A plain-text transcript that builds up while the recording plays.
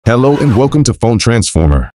Hello and welcome to Phone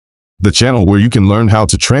Transformer, the channel where you can learn how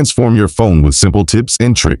to transform your phone with simple tips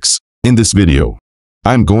and tricks. In this video,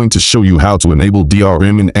 I'm going to show you how to enable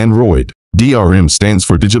DRM in Android. DRM stands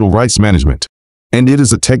for Digital Rights Management, and it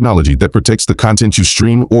is a technology that protects the content you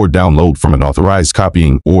stream or download from unauthorized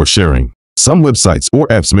copying or sharing. Some websites or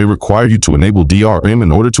apps may require you to enable DRM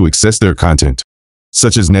in order to access their content,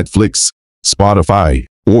 such as Netflix, Spotify,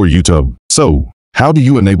 or YouTube. So, how do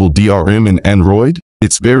you enable DRM in Android?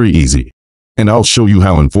 It's very easy, and I'll show you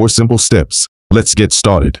how in 4 simple steps. Let's get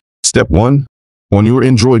started. Step 1. On your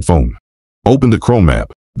Android phone, open the Chrome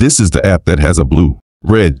app. This is the app that has a blue,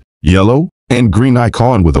 red, yellow, and green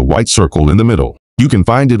icon with a white circle in the middle. You can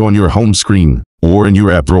find it on your home screen or in your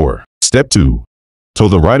app drawer. Step 2. To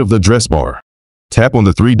the right of the address bar, tap on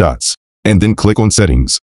the 3 dots, and then click on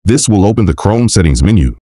Settings. This will open the Chrome Settings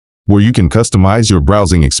menu, where you can customize your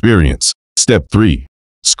browsing experience. Step 3.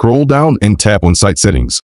 Scroll down and tap on Site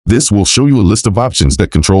Settings. This will show you a list of options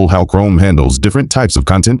that control how Chrome handles different types of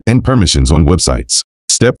content and permissions on websites.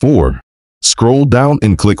 Step 4. Scroll down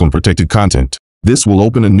and click on Protected Content. This will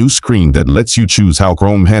open a new screen that lets you choose how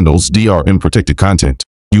Chrome handles DRM protected content.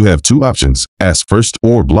 You have 2 options, Ask First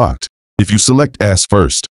or Blocked. If you select Ask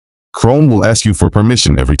First, Chrome will ask you for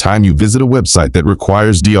permission every time you visit a website that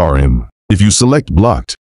requires DRM. If you select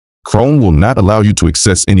Blocked, Chrome will not allow you to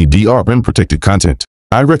access any DRM protected content.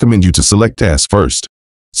 I recommend you to select Ask First,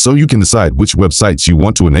 so you can decide which websites you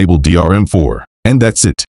want to enable DRM for. And that's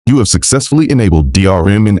it. You have successfully enabled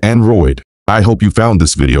DRM in Android. I hope you found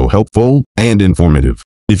this video helpful and informative.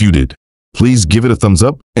 If you did, please give it a thumbs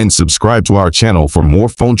up and subscribe to our channel for more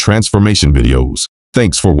phone transformation videos.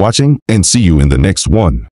 Thanks for watching and see you in the next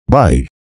one. Bye.